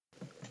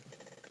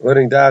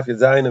Learning Daf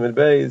Yezayim and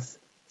Beis.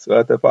 So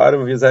at the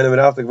bottom of Yezayim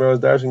and Alf, the Gemara is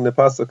darshing the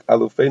pasuk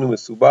Alufenu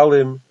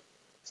Mesubalim.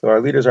 So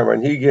our leaders are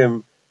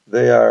Manhigim.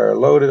 They are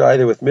loaded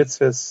either with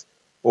mitzvahs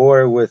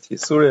or with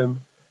Yisurim.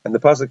 And the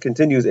pasuk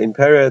continues, Ein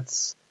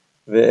Peretz,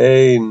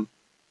 Ve'ein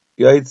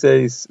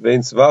Yaitzeis, Ve'ein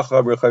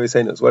Tzvacha,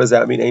 Berachos. What does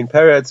that mean? Ein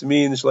Peretz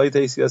means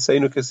Shleiteis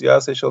Yaseinu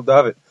Kisiyase Shel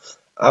David.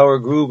 Our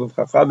group of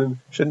Chachamim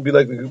shouldn't be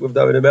like the group of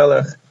David and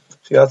Melech.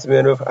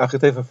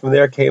 From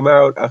there came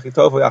out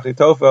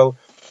Achitofel.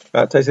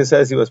 Taisa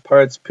says he was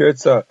Paretz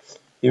Pirza.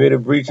 He made a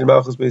breach in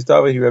Malchus Beis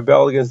David. He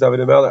rebelled against David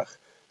and Melech.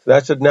 So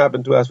that shouldn't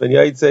happen to us. When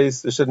Yait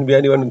says there shouldn't be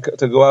anyone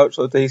to go out.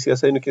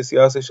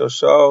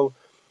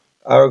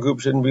 Our group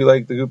shouldn't be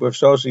like the group of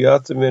Shal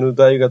Shiyatzim and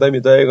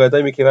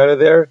Udayim came out of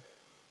there.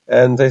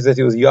 And Taisa says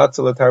he was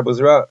Yatzel Atar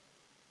Buzra.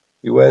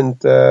 He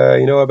went,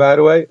 a bad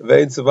way.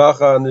 Vein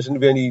Tzavacha, and there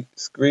shouldn't be any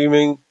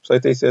screaming. We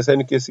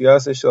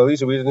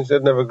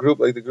shouldn't have a group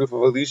like the group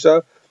of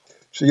Elisha.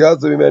 He went out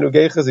of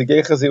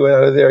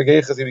there.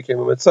 Gechazi became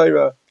a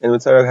Metzayra, and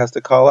Metzayra has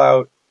to call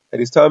out that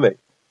he's Tameh.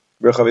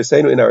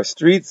 In our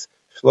streets,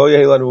 we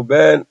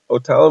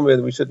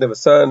shouldn't have a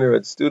son or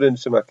a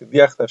student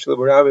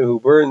who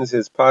burns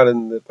his pot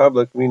in the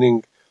public,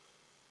 meaning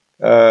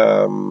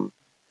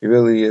he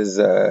really is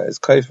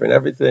kaifer and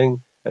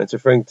everything, and it's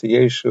referring to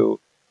Yeshu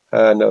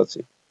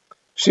Notzi.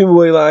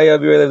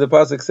 The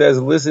pasuk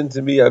says, "Listen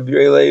to me,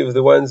 Abirei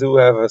the ones who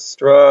have a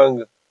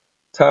strong,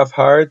 tough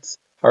heart,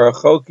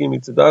 harachokim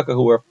mitzedakah,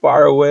 who are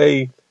far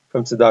away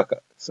from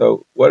tzedakah."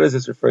 So, what is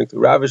this referring to?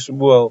 Rav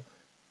Shmuel,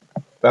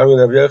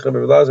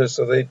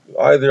 so they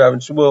either Rav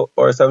Shmuel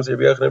or some say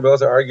Rabbi Yochanan and Rabbi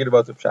Elazar argued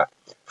about the pshat.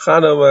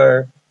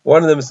 Chanamar,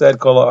 one of them said,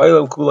 "Kol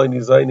ha'olam kulay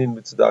nizainin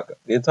mitzedakah."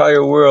 The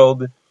entire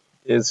world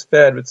is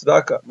fed with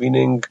tzedakah,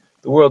 meaning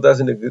the world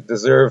doesn't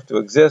deserve to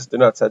exist. They're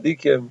not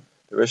tzaddikim.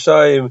 The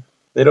Rishayim,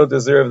 they don't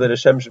deserve that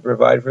Hashem should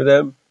provide for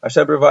them.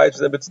 Hashem provides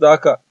for them with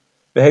tzedakah.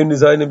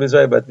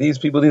 But these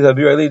people,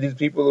 these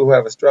people who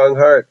have a strong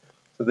heart,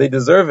 so they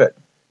deserve it.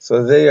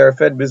 So they are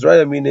fed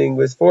bizraya, meaning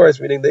with force,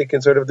 meaning they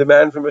can sort of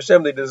demand from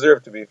Hashem, they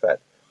deserve to be fed.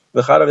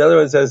 The other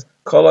one says,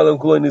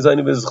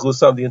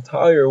 the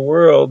entire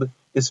world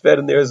is fed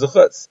in their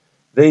zuchus.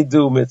 They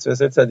do mitzvahs,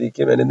 they're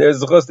tzaddikim, and in their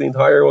zuchus, the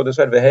entire world is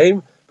fed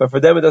v'heim, but for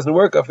them it doesn't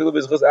work. Even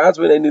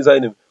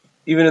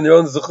in their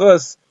own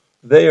zuchus,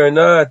 they are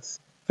not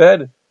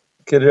fed.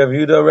 Each and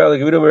every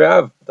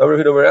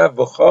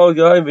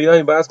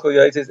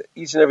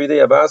day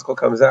a baskol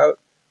comes out.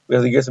 We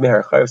have to get some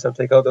Harchaim, some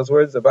take out those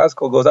words. The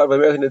baskol goes out,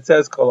 and it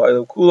says,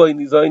 the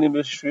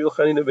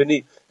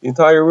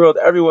entire world,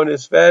 everyone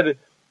is fed,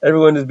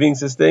 everyone is being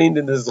sustained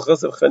in the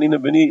Zechus of Chanina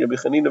B'ni, Rabbi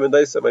Chanina Ben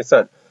Daisa, my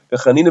son.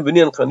 Chanina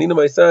B'ni and Chanina,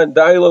 my son,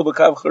 Dailo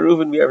B'kav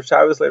Charuvin, we have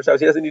Shabbos, he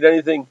doesn't need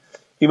anything.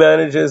 He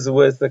manages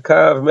with the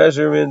Kav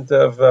measurement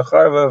of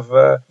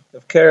Charv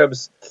of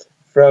Carobs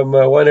from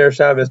one Erev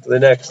Shabbos to the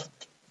next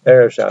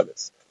Erev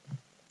Shabbos.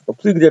 Now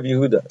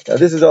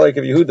this is not like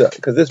Rabbi Yehuda,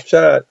 because this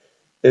pshat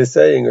is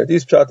saying, or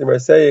these pshatim are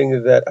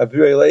saying that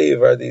Abirei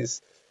Leiv are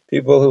these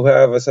people who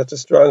have such a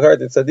strong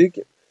heart, it's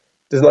tzaddikim.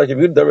 This is not like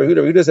Rabbi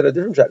Yehuda said a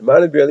different pshat.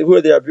 Man Abirei Leiv, who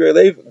are the Abirei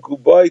Leiv?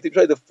 Gubai, they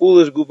tried the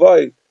foolish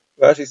Gubai.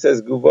 Rashi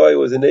says Gubai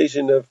was a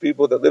nation of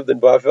people that lived in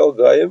Bavel,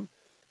 Goyim.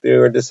 They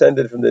were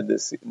descended from the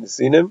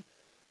Nesinim,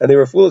 and they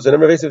were foolish.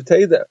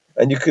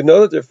 And you could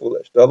know that they're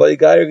foolish.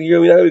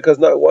 Because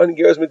not one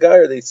Geras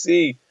Megayer, they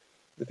see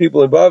the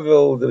people in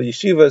Bavel, the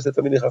yeshivas, the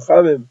Talmidei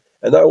Chachamim,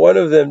 and not one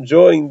of them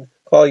joined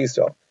Klal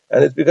Yisrael.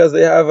 And it's because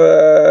they have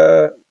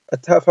a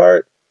tough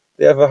heart.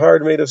 They have a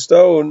heart made of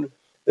stone.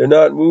 They're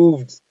not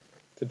moved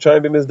to try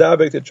and be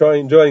mizdabek, to try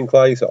and join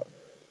Klal Yisrael.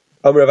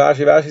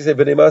 Rashi said,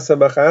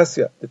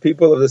 the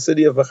people of the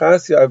city of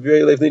Machasya,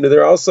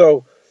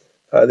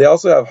 they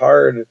also have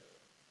hard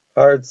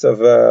hearts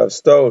of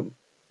stone.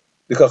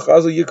 Because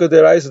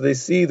they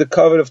see the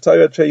covet of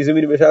Torah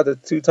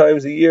 2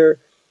 times a year.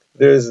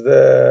 There's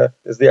the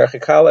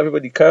Archikal,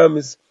 everybody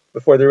comes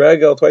before the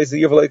Regel twice a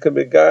year for like a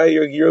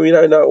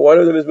Megayer. Not one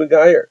of them is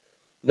Megayer.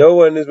 No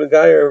one is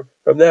Megayer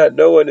from that.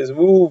 No one is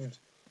moved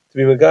to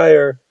be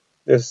Megayer.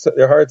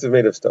 Their hearts are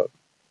made of stone.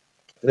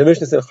 The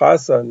Mishnah said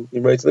Chasan, he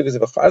writes, look, if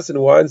a Chasan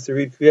wants to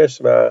read Kriyas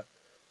Shema,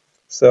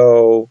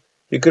 so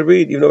he could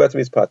read, even though that's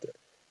his pater.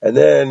 And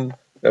then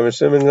Rabbi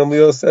Shimon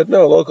Gamliel said,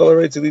 no, local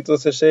already to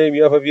Litos Hashem,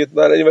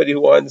 not anybody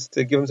who wants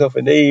to give himself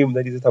a name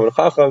that he's a Talmid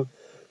Chacham,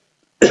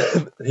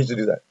 he should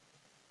do that.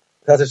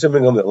 That's a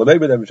Shimon Gamliel.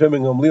 Maybe that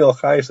Shimon Gamliel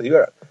Chayish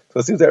L'Yura.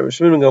 So it seems that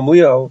Shimon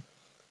Gamliel,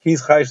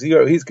 he's Chayish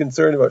L'Yura. He's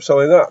concerned about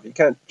showing off. He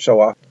can't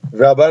show off.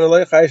 Rabbanan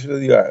L'Y Chayish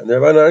L'Yura. And the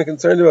Rabbanan aren't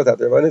concerned about that.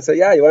 The Rabbanan say,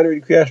 yeah, you want to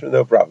read Kriyas Shema,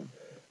 no problem.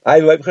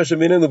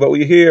 But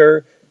we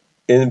hear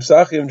in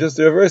Psachim just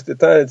the reverse. The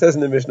time it says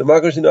in the Mishnah, in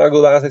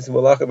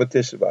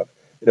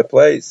a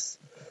place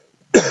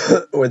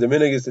where the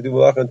minhag is to do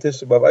malacha on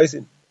Tisha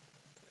B'Av,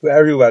 where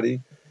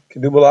everybody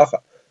can do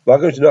malacha.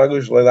 But if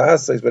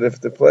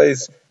the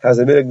place has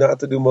a minhag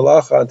not to do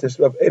malacha on Tisha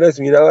B'Av,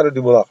 you're not allowed to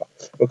do malacha.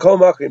 But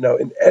now,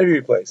 in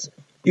every place,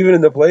 even in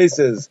the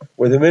places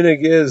where the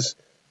minhag is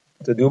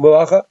to do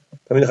malacha,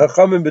 Talmidei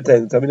Chachamim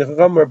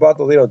are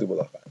batal, they don't do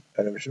malacha.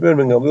 And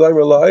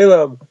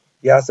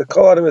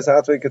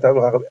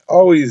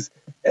always,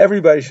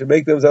 everybody should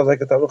make themselves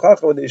like a Talmid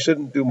Chacham when they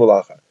shouldn't do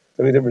malacha.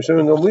 I mean, Rabbi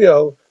Shimon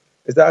Gamliel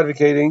is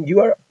advocating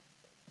you are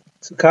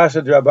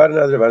kasha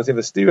d'Rabbanan and d'Rabbanan. So you have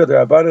a stira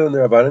d'Rabbanan and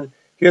d'Rabbanan.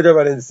 Here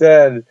d'Rabbanan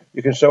said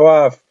you can show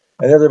off,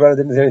 and the other Rabbanan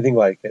didn't say anything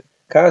like it.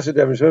 Kasha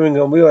d'Rabbi Shimon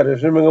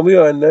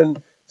Gamliel, and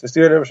then so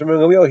stira d'Rabbi Shimon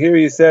Gamliel. Here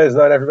he says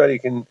not everybody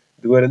can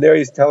do it, and there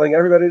he's telling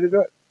everybody to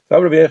do it.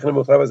 So Rabbi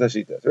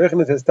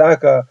Yechon says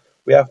taka.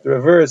 We have to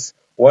reverse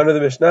one of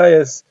the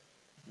Mishnayos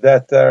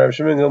that Rabbi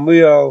Shimon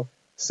Gamliel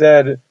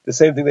said the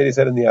same thing that he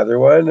said in the other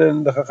one,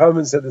 and the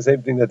Chachamim said the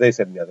same thing that they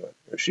said in the other one.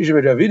 Shisha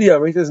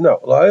b'Ravidiyam, he says no,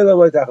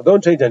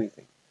 don't change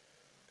anything.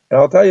 And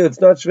I'll tell you,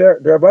 it's not fair.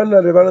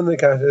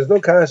 There's no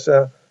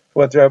kasha for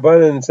what the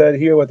Rabbanan said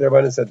here, what the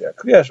Rabbanan said there.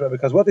 Kriyas Shema,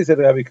 because what they said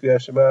Rabbi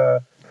Kriyas Shema,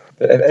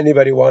 that if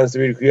anybody wants to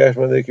read Kriyas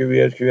Shema, they can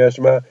read Kriyas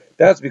Shema.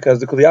 That's because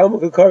the Kli Alma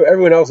Kukar,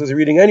 everyone else is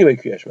reading anyway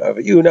Kriyas Shema.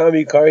 But you,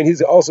 Nami Kari, and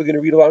he's also going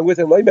to read along with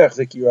him.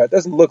 It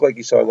doesn't look like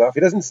he's showing off. He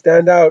doesn't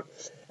stand out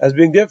as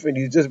being different.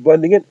 He's just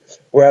blending in.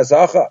 Whereas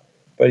Acha,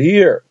 but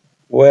here,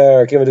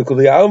 where came the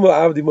Kli Alma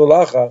Avdi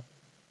Molacha,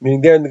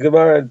 meaning there in the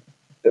Gemara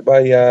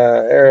by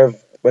Erev,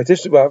 by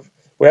Tisha B'Av,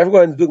 where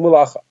everyone's doing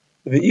malacha.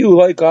 If you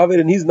like Avid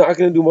and he's not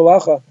going to do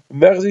malacha,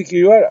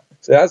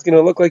 so that's going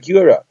to look like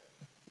Yura.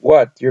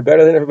 What? You're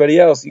better than everybody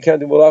else. You can't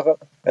do malacha,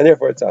 and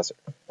therefore it's aser.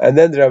 And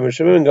then Rabbi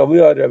Shimon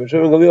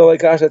Gamliel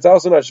like Kasha, it's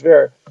also not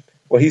fair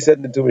what he said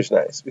in the two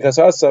Mishnayos. Because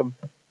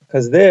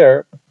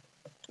there,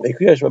 it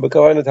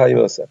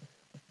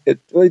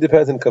really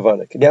depends on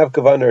kavana. Can you have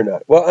kavana or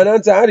not? Well,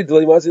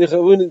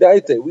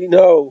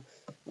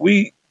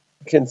 we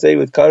can say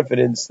with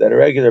confidence that a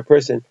regular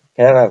person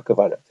cannot have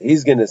kavana.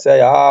 He's going to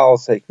say, I'll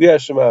say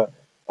Kriyas Shema,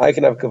 I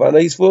can have kavana.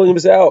 He's fooling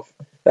himself.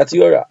 That's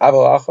Yura,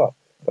 Avalacha.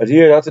 But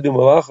here, not to do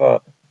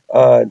malacha,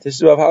 when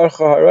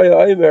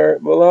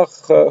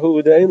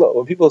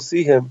people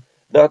see him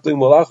not doing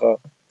malacha,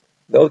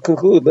 they'll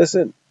conclude,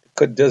 listen, it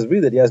could just be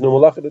that he has no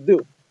malacha to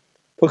do.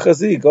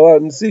 Go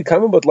out and see.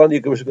 There's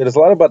a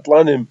lot of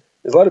batlanim.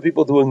 There's a lot of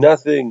people doing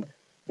nothing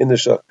in the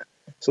shuk.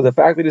 So the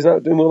fact that he's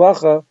not doing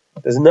malacha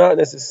does not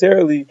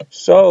necessarily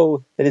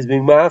show that he's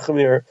being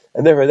ma'achamir,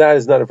 and therefore that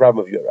is not a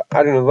problem of Yura.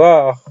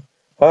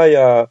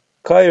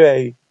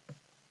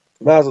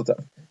 Mazel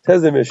tov.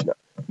 Says the Mishnah.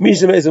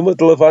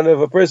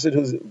 A person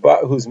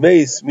whose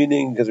mace,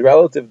 meaning his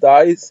relative,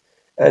 dies,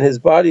 and his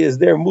body is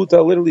there,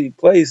 muta, literally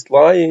placed,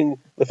 lying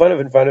in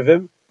front of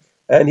him,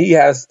 and he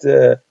has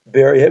to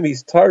bury him.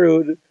 He's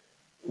tarud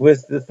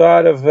with the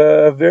thought of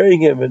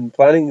burying him and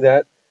planning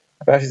that.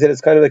 Rashi said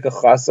it's kind of like a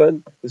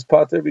chasan who's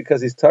pater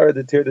because he's tarud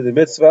the tir to the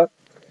mitzvah,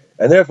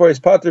 and therefore he's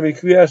pater from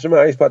Kriyas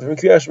Shema. He's pater from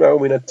Kriyas Shema.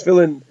 We not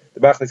tefillin. The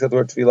Bachlek said the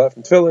word tefillah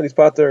from tefillin. He's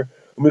pater.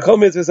 We call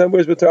mitzvahs and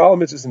words, but they're all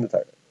mitzvahs in the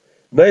Torah.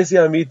 Naisi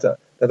amita.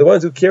 That the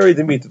ones who carry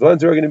the mita, the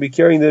ones who are going to be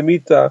carrying the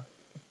mita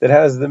that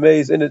has the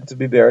maize in it to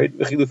be buried, and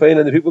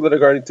the people that are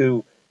going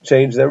to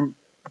change them,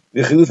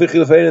 and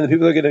the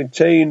people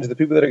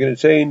that are going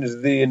to change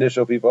the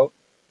initial people.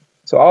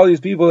 So all these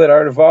people that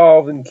are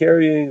involved in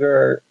carrying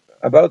or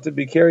about to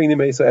be carrying the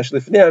maize, so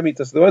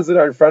the ones that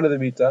are in front of the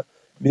mita,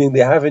 meaning they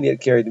haven't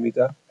yet carried the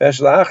mita,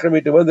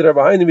 the ones that are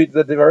behind the mita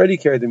that they've already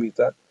carried the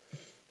mita,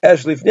 so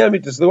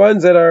the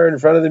ones that are in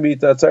front of the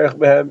mita,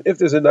 if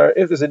there's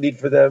a need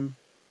for them,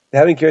 they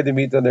haven't carried the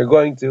mita and they're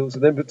going to, so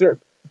then pater.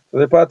 So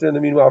they're pater in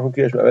the meanwhile from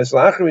Kriyas Shema.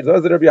 The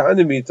ones that are behind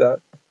the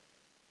mita,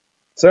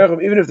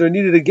 even if they're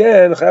needed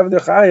again, they're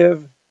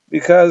chayev,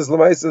 because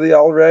l'maisa they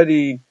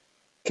already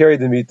carried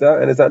the mita,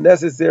 and it's not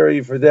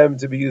necessary for them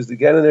to be used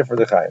again, and therefore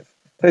they're chayev.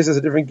 Place is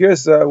a different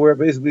girsa where it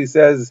basically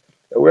says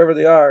that wherever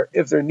they are,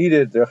 if they're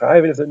needed, they're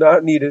chayev, and if they're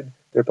not needed,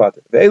 they're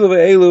pater.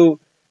 Ve'elu,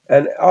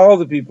 and all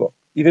the people,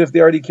 even if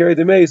they already carried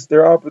the mace,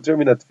 they're all pater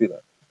min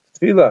tefillah.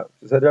 Tefillah,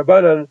 said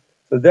Rabbanan,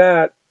 so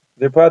that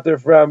they're pater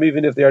from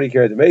even if they already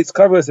carried the mace.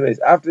 Cover the mace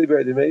after they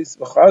buried the mace,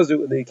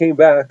 and they came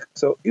back.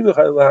 So if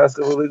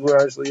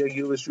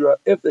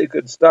they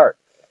could start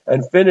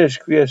and finish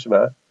Kriyas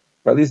Shema,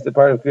 or at least the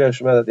part of Kriyas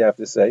Shema that they have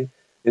to say,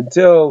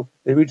 until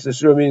they reach the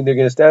shura, meaning they're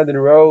going to stand in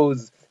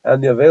rows,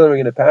 and the avelim are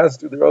going to pass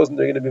through the rows, and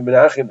they're going to be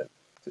menachim them.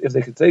 So if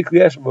they could say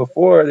Kriyas Shema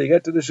before they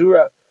get to the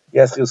shura,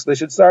 yes, they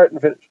should start and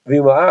finish.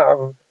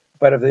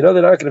 But if they know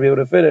they're not going to be able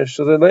to finish,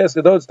 so then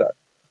don't start.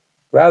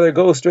 Rather,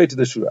 go straight to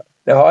the shura.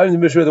 Now, I'm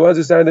the one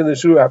who stand in the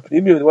shura,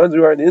 the ones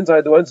who are in the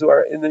inside, the ones who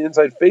are in the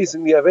inside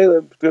facing the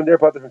avelim, they're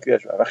part of the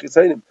Kriyas Shema.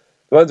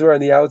 The ones who are on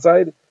the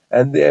outside,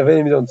 and the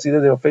avelim, you don't see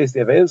them, they don't face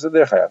the avelim, so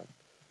they're chayav.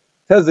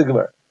 Tells the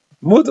Gemara.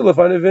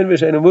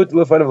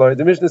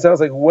 The Mishnah sounds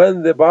like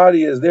when the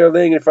body is there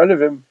laying in front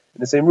of him, in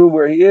the same room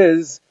where he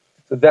is,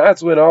 so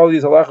that's when all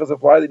these halachas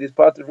apply, that he's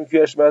pater from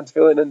Kriyas Shema and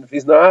tefillin, and if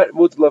he's not,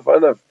 mutal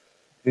lefanav, if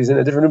he's in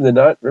a different room, then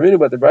not. Remember,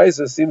 but the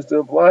Berachos seems to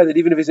imply that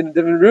even if he's in a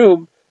different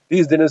room,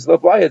 these dinners will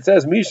apply. It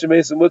says, Misha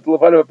Mesa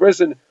Mutal of a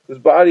person whose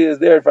body is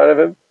there in front of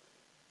him.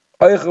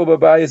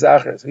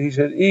 So he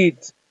should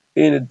eat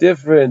in a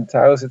different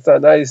house. It's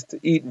not nice to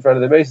eat in front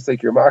of the mace. It's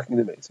like you're mocking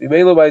the mace. If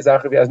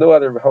he has no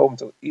other home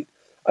to eat,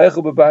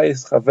 Eichel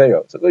b'bayis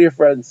chavero. So go to your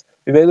friends.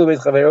 V'meilu beit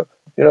chavero.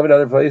 You don't have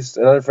another place,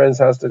 another friend's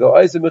house to go.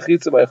 At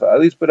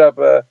least put up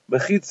a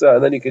mechitza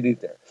and then you can eat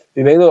there.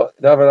 And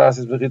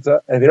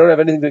if you don't have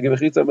anything to give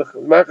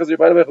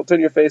mechitza, turn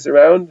your face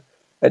around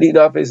and eat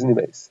not facing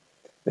the mace.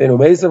 And you're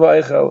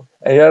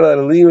not allowed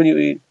to leave when you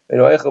eat. You're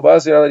not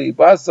allowed to eat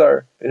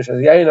basar.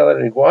 You're not allowed to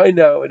drink wine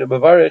now. And a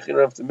bavarech, you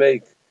don't have to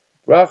make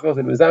Berachos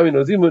and mizamin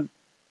or zimun.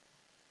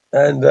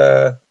 And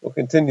we'll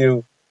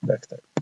continue next time.